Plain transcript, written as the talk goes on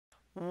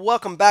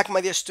Welcome back, my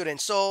dear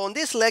students. So in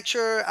this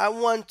lecture, I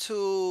want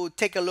to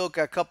take a look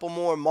at a couple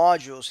more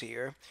modules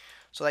here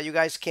so that you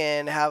guys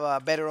can have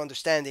a better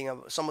understanding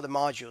of some of the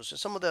modules and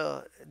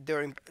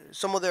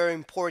some of their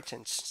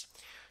importance.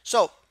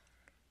 So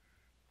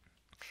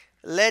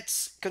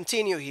let's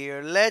continue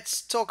here.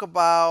 Let's talk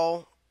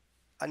about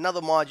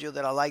another module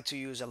that I like to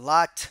use a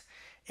lot,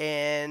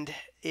 and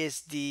is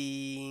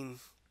the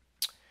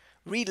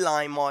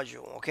Readline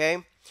module.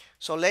 Okay,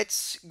 so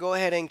let's go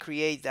ahead and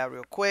create that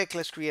real quick.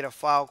 Let's create a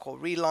file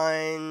called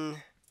Readline.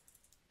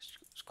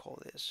 Let's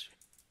call this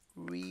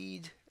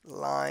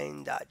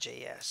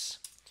readline.js,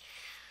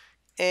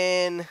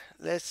 and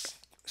let's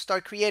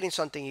start creating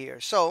something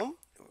here. So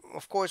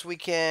of course we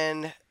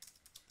can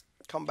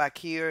come back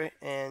here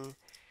and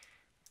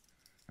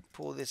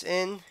pull this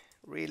in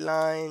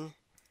readline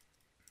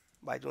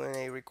by doing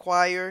a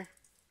require.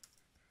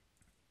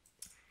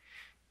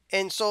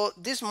 And so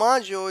this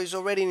module is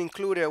already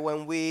included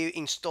when we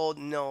installed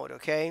Node.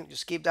 Okay,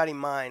 just keep that in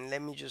mind.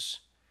 Let me just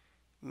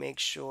make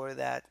sure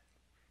that.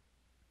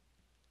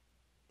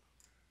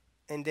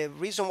 And the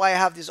reason why I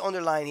have this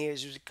underline here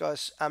is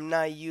because I'm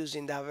not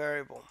using that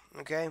variable.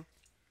 Okay.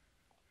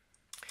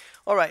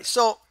 All right.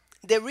 So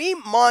the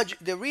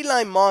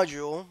readline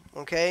module,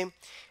 okay,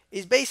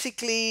 is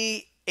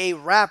basically a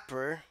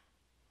wrapper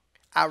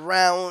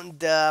around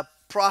the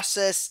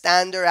process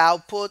standard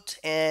output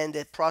and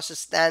the process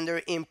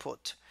standard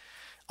input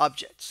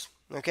objects.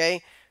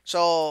 Okay.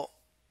 So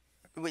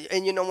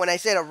and when I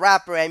said a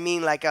wrapper, I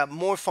mean like a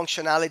more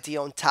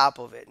functionality on top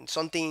of it, and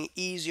something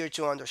easier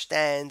to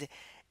understand,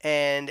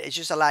 and it's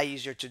just a lot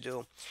easier to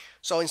do.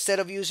 So instead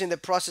of using the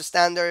process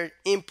standard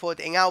input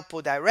and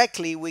output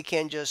directly, we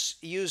can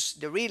just use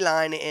the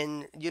readline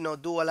and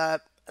do a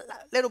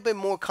little bit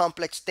more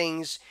complex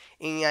things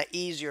in an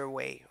easier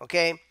way.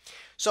 Okay,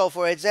 so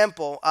for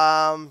example,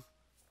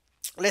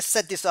 let's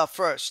set this up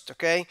first.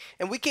 Okay,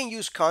 and we can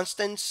use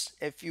constants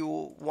if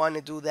you want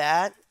to do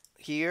that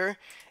here.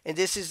 And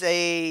this is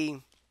a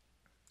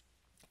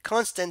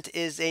constant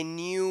is a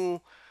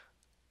new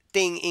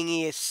thing in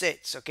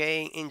ES6,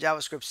 okay, in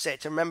JavaScript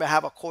 6. Remember, I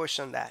have a course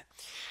on that.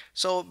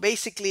 So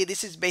basically,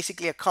 this is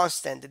basically a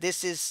constant.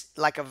 This is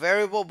like a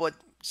variable, but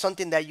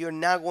something that you're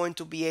not going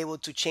to be able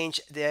to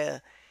change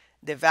the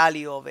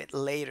value of it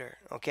later.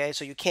 Okay,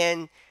 so you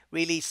can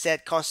really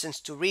set constants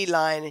to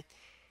readline.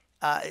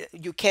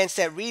 You can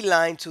set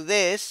readline to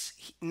this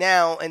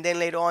now and then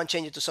later on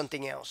change it to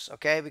something else.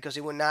 Okay, because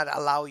it will not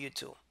allow you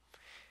to.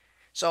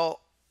 So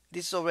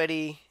this is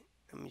already.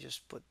 Let me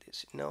just put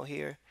this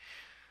here.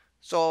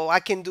 So I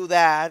can do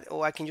that,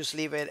 or I can just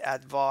leave it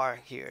at var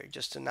here,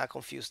 just to not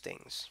confuse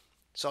things.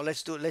 So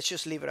let's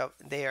just leave it up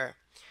there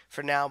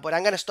for now. But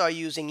I'm gonna start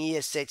using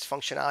ES6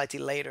 functionality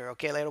later.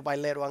 Okay, little by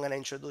little, I'm gonna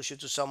introduce you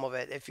to some of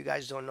it if you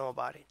guys don't know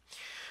about it.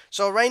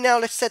 So right now,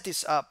 let's set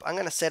this up. I'm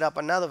gonna set up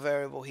another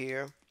variable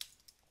here.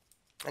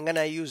 I'm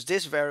gonna use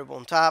this variable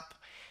on top,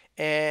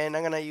 and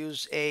I'm gonna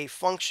use a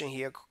function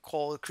here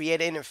called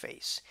create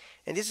interface.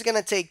 And this is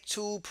gonna take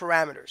two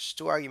parameters,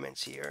 two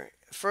arguments here.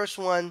 First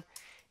one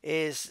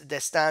is the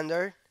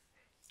standard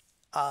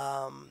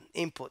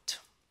input,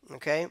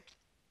 okay,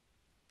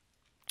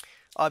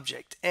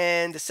 object,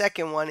 and the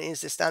second one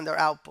is the standard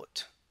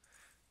output.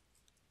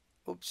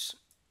 Oops,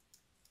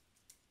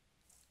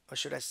 or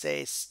should I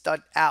say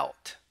stud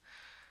out?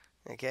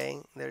 Okay,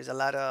 there's a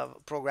lot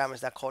of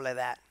programmers that call it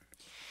that.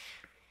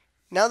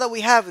 Now that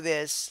we have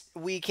this,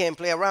 we can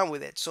play around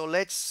with it. So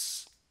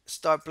let's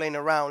start playing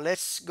around.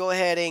 Let's go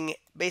ahead and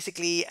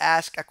basically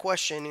ask a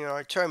question in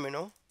our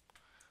terminal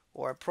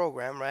or a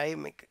program, right?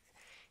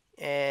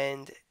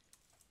 And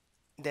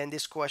then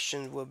this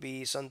question will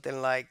be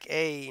something like,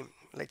 hey,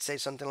 let's say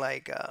something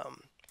like,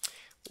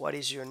 what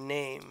is your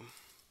name?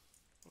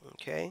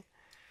 Okay.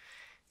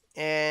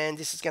 And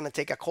this is going to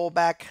take a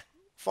callback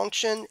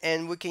function,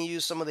 and we can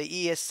use some of the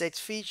ES6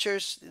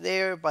 features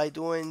there by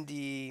doing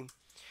the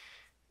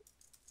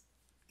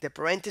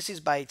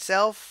parentheses by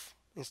itself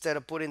instead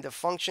of putting the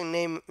function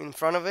name in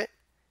front of it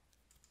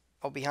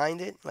or behind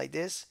it like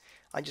this.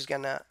 I'm just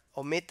going to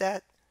omit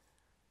that.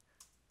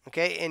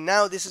 Okay. And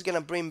now this is going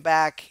to bring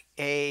back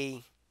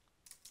a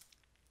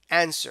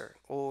answer,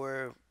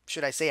 or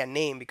should I say a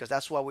name, because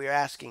that's what we're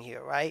asking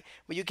here, right?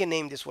 But you can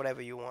name this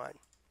whatever you want.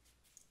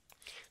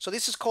 So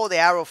this is called the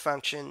arrow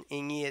function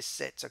in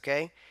ES6.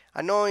 Okay,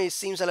 I know it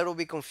seems a little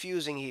bit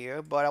confusing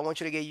here, but I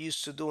want you to get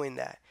used to doing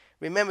that.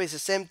 Remember, it's the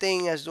same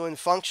thing as doing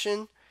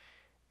function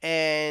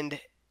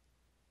and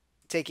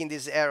taking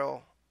this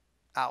arrow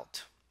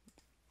out.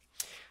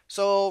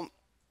 So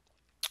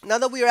now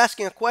that we are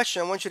asking a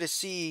question, I want you to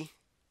see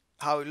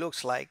how it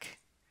looks like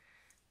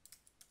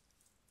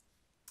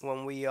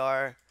when we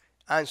are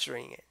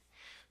answering it.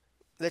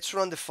 Let's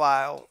run the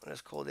file.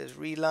 Let's call this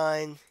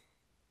readline.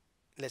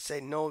 Let's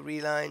say node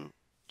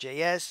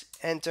readline.js.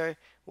 Enter.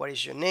 What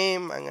is your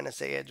name? I'm going to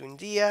say Edwin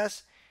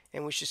Diaz,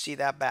 and we should see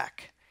that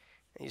back.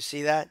 And you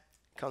see that?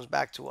 It comes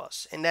back to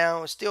us. And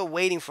now it's still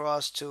waiting for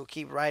us to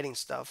keep writing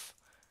stuff.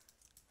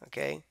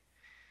 Okay.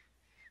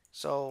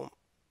 So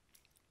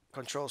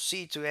Control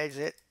C to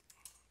exit.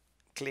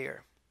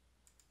 Clear.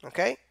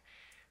 Okay,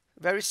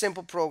 very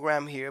simple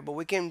program here, but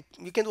we can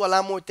do a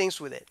lot more things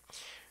with it.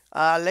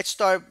 Let's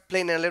start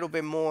playing a little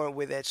bit more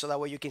with it so that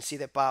way you can see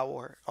the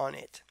power on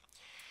it.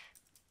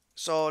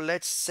 So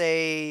let's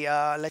say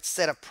let's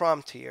set a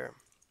prompt here,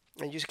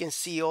 and you can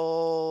see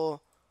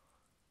all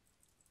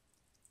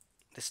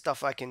the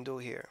stuff I can do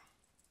here.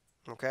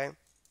 Okay,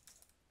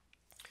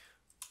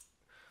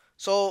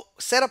 so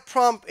set a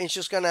prompt is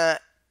just gonna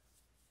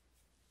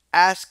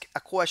ask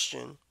a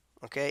question.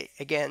 Okay,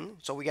 again,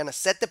 so we're gonna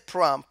set the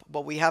prompt,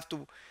 but we have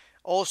to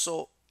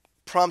also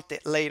prompt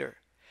it later,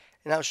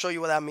 and I'll show you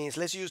what that means.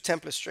 Let's use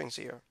template strings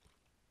here.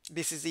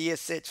 This is the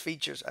ES6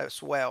 features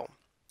as well.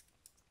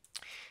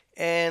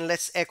 And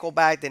let's echo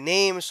back the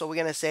name. So we're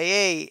gonna say,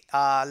 hey,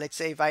 let's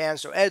say if I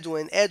answer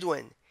Edwin,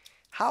 Edwin,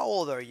 how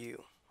old are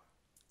you?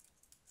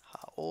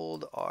 How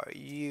old are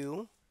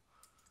you?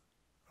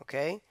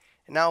 Okay.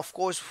 And now, of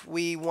course,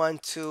 we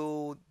want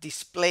to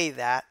display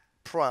that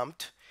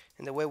prompt.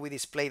 And the way we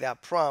display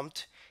that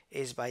prompt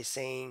is by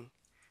saying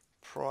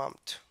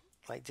prompt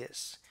like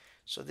this.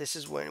 So this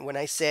is when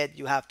I said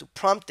you have to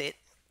prompt it,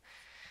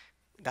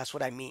 that's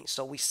what I mean.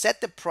 So we set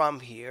the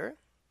prompt here,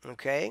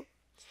 okay,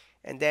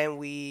 and then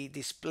we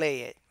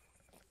display it.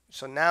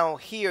 So now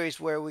here is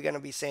where we're going to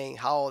be saying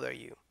how old are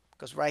you,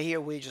 because right here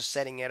we're just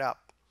setting it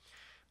up.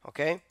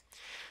 Okay,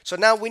 so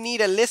now we need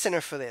a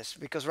listener for this,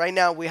 because right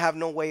now we have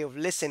no way of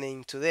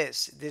listening to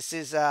this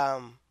is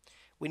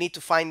we need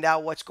to find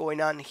out what's going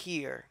on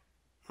here,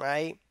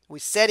 right? We're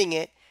setting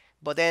it,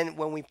 but then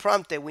when we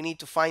prompt it, we need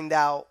to find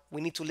out, we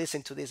need to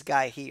listen to this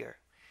guy here.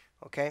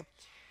 Okay,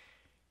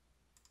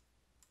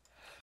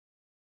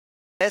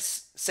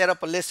 let's set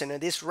up a listener.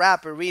 This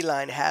wrapper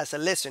Readline has a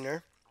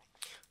listener.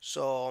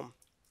 So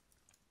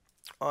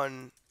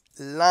on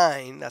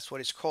line, that's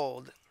what it's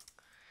called,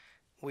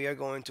 we are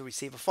going to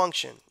receive a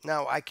function.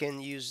 Now I can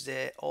use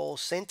the old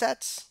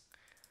syntax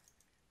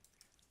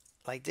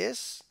like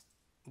this,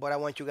 but I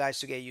want you guys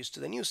to get used to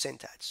the new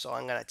syntax. So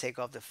I'm gonna take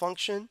off the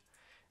function.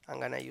 I'm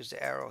gonna use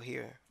the arrow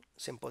here.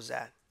 Simple as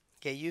that.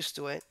 Get used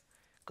to it,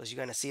 because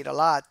you're gonna see it a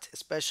lot,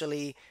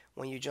 especially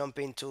when you jump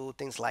into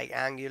things like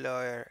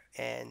Angular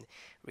and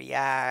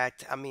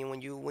React. I mean,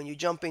 when you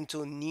jump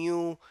into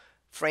new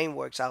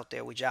frameworks out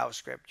there with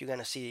JavaScript, you're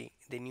gonna see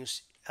the new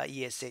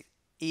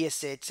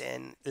ES6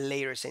 and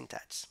later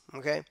syntax.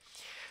 Okay,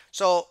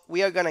 so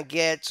we are gonna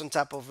get some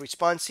type of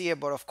response here,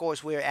 but of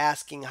course we're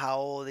asking how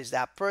old is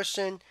that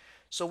person.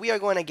 So we are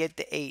going to get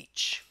the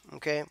age.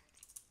 Okay,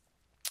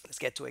 let's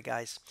get to it,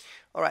 guys.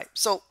 All right,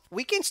 so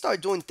we can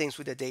start doing things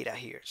with the data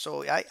here.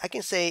 So I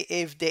can say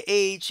if the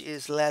age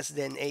is less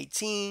than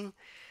 18,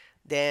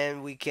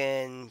 then we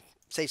can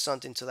say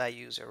something to that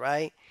user,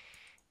 right?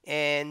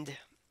 And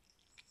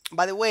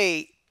by the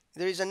way,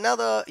 there is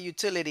another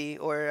utility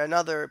or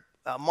another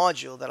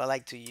module that I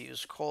like to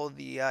use called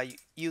the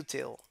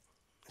util.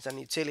 It's an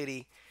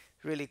utility,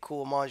 really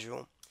cool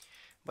module,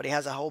 but it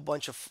has a whole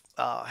bunch of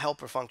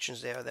helper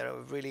functions there that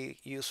are really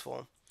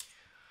useful,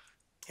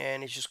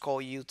 and it's just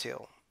called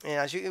util. And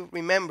as you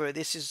remember,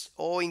 this is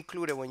all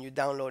included when you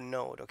download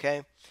Node.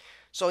 Okay,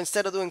 so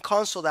instead of doing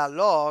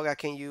console.log, I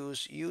can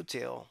use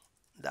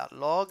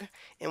util.log.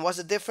 And what's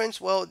the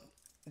difference? Well,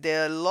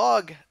 the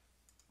log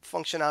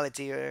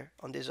functionality here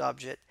on this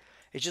object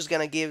is just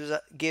gonna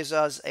gives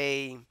us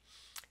a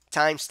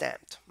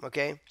timestamp.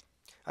 Okay,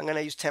 I'm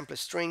gonna use template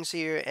strings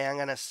here, and I'm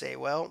gonna say,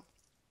 well,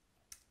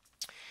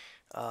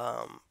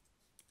 um,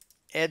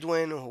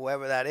 Edwin,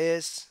 whoever that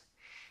is,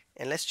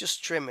 and let's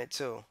just trim it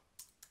too.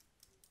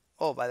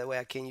 Oh, by the way,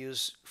 I can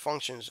use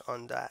functions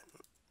on that.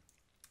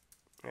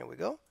 There we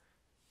go,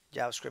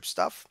 JavaScript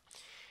stuff.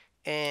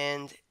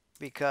 And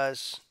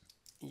because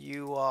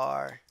you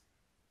are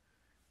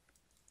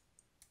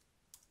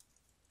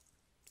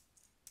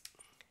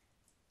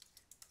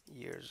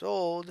years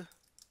old,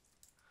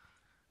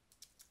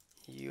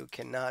 you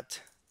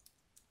cannot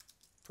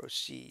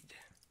proceed.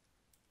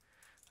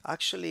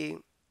 Actually,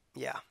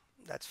 yeah,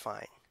 that's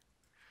fine.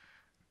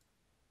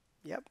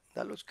 Yep,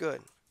 that looks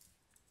good.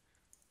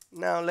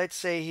 Now let's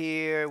say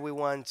here we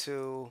want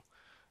to,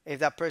 if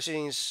that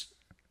person is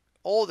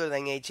older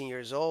than 18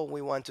 years old,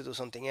 we want to do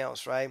something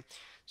else, right?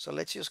 So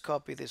let's just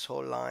copy this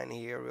whole line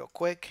here real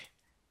quick.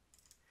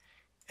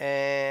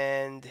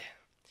 And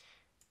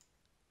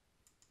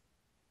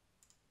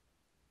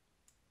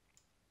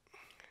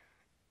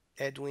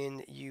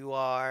Edwin, you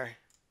are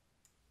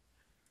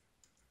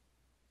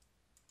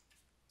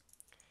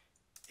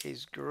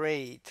is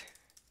great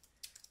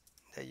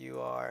that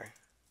you are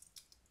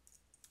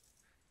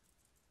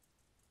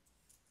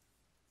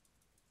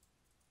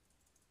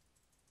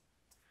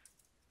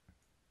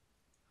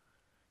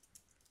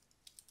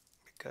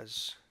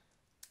because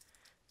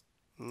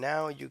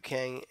now you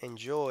can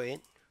enjoy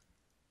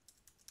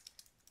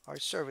our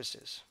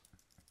services,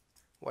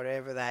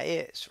 whatever that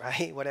is,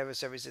 right? Whatever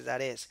services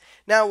that is.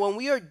 Now, when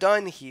we are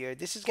done here,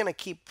 this is going to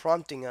keep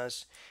prompting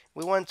us.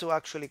 We want to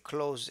actually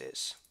close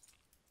this.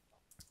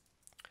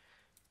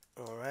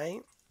 All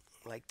right,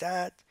 like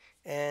that.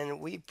 And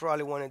we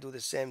probably want to do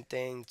the same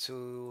thing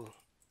to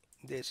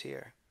this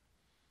here.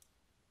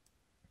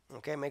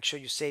 Okay, make sure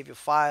you save your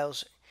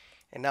files.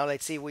 And now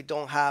let's see if we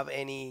don't have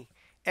any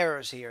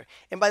errors here.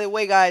 And by the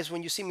way, guys,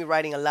 when you see me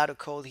writing a lot of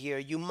code here,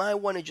 you might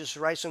want to just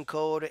write some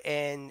code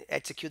and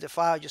execute the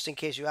file just in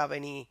case you have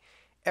any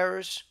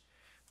errors.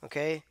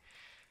 Okay,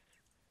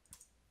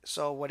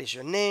 so what is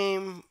your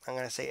name? I'm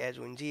going to say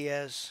Edwin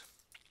Diaz.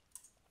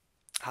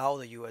 How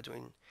old are you,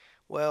 Edwin?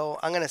 Well,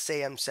 I'm going to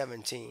say I'm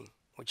 17,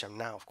 which I'm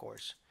now, of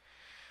course.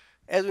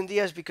 Edwin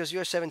Diaz, because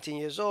you're 17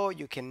 years old,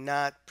 you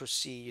cannot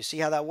proceed. You see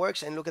how that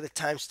works? And look at the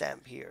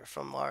timestamp here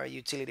from our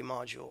utility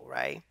module,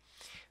 right?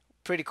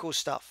 Pretty cool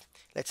stuff.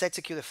 Let's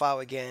execute the file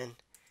again.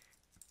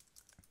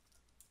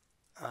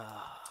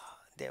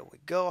 There we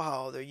go.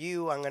 How old are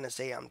you? I'm going to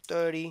say I'm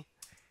 30.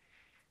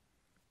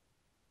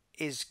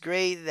 It's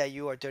great that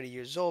you are 30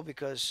 years old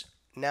because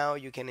now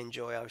you can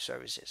enjoy our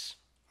services,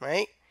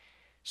 right?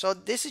 So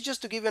this is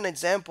just to give you an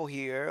example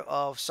here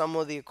of some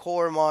of the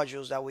core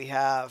modules that we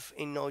have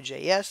in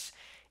Node.js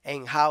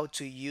and how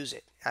to use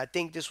it. I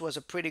think this was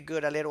a pretty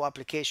good a little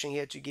application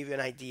here to give you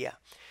an idea.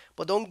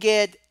 But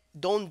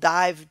don't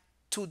dive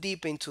too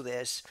deep into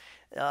this.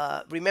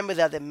 Remember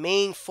that the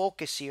main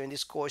focus here in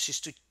this course is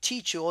to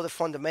teach you all the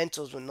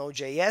fundamentals with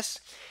Node.js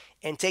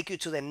and take you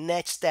to the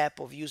next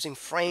step of using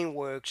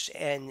frameworks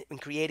and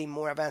creating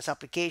more advanced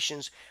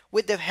applications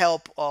with the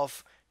help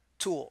of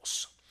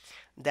tools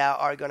that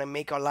are going to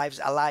make our lives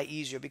a lot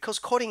easier, because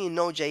coding in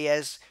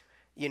Node.js,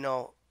 you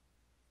know,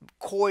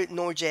 core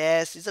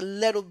Node.js is a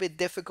little bit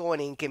difficult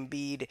and it can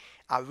be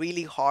a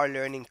really hard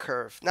learning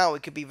curve. Now,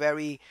 it could be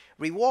very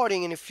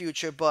rewarding in the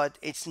future, but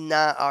it's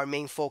not our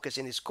main focus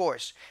in this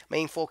course.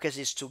 Main focus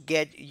is to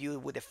get you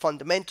with the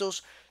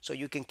fundamentals so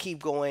you can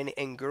keep going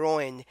and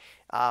growing,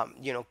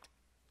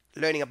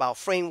 learning about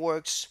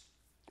frameworks,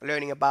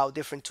 learning about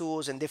different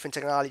tools and different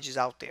technologies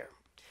out there.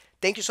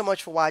 Thank you so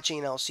much for watching,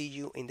 and I'll see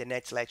you in the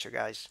next lecture,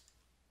 guys.